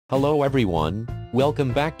Hello everyone,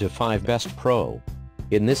 welcome back to 5 Best Pro.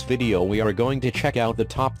 In this video we are going to check out the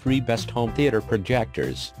top 3 best home theater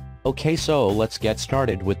projectors. Okay, so let's get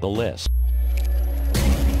started with the list.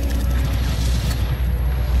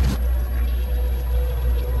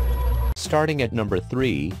 Starting at number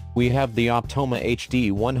 3, we have the Optoma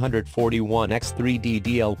HD 141X 3D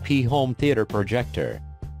DLP home theater projector.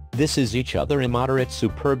 This is each other immoderate,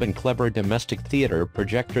 superb and clever domestic theater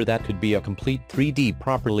projector that could be a complete 3D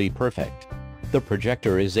properly perfect. The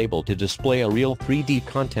projector is able to display a real 3D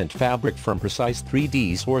content fabric from precise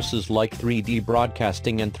 3D sources like 3D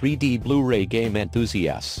broadcasting and 3D Blu-ray game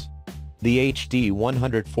enthusiasts. The HD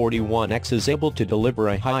 141X is able to deliver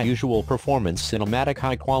a high usual performance cinematic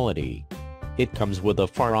high quality. It comes with a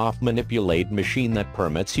far-off manipulate machine that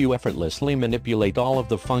permits you effortlessly manipulate all of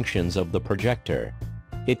the functions of the projector.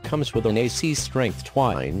 It comes with an AC strength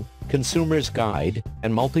twine, consumer's guide,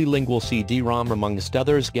 and multilingual CD-ROM amongst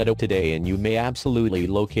others. Get it today and you may absolutely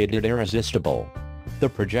locate it irresistible. The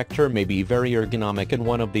projector may be very ergonomic and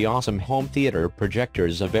one of the awesome home theater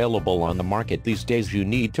projectors available on the market these days. You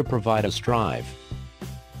need to provide a drive.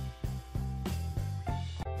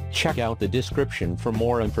 Check out the description for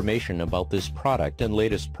more information about this product and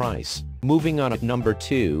latest price. Moving on at number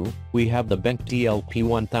 2, we have the BenQ DLP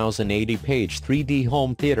 1080-page 3D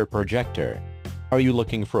home theater projector. Are you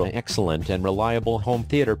looking for an excellent and reliable home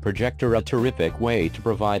theater projector, a terrific way to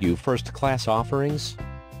provide you first-class offerings?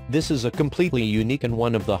 This is a completely unique and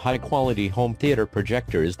one of the high-quality home theater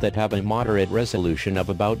projectors that have a moderate resolution of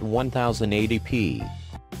about 1080p.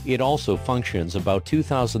 It also functions about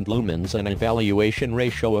 2000 lumens and an evaluation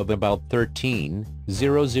ratio of about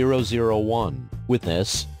 13:0001. With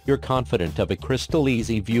this, you're confident of a crystal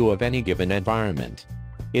easy view of any given environment.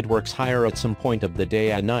 It works higher at some point of the day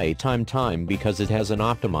and nighttime time because it has an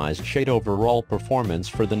optimized shade overall performance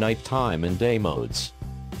for the nighttime and day modes.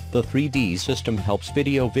 The 3D system helps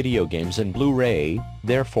video games and Blu-ray,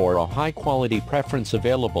 therefore a high-quality preference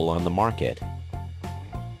available on the market.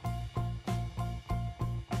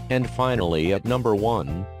 And finally at number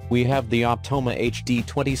 1, we have the Optoma HD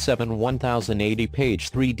 27 1080-page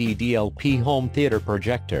 3D DLP home theater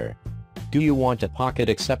projector. Do you want a pocket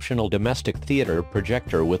exceptional domestic theater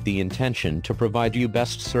projector with the intention to provide you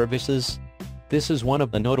best services? This is one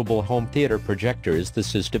of the notable home theater projectors.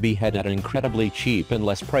 This is to be had at an incredibly cheap and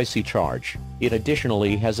less pricey charge. It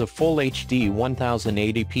additionally has a full HD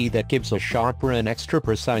 1080p that gives a sharper and extra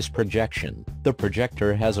precise projection. The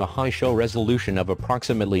projector has a high show resolution of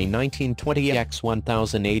approximately 1920 x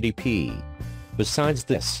 1080p. Besides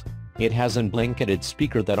this, it has a blanketed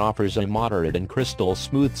speaker that offers a moderate and crystal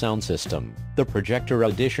smooth sound system. The projector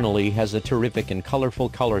additionally has a terrific and colorful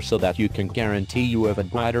color so that you can guarantee you have a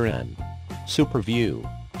brighter and super view.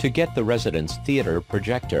 To get the residence theater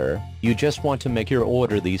projector, you just want to make your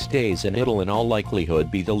order these days and it'll in all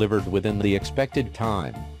likelihood be delivered within the expected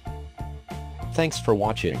time. Thanks for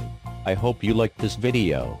watching. I hope you liked this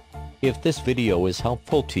video. If this video is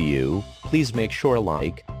helpful to you, please make sure to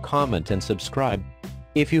like, comment and subscribe.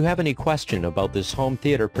 If you have any question about this home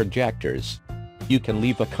theater projectors, you can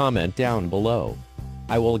leave a comment down below.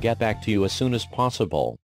 I will get back to you as soon as possible.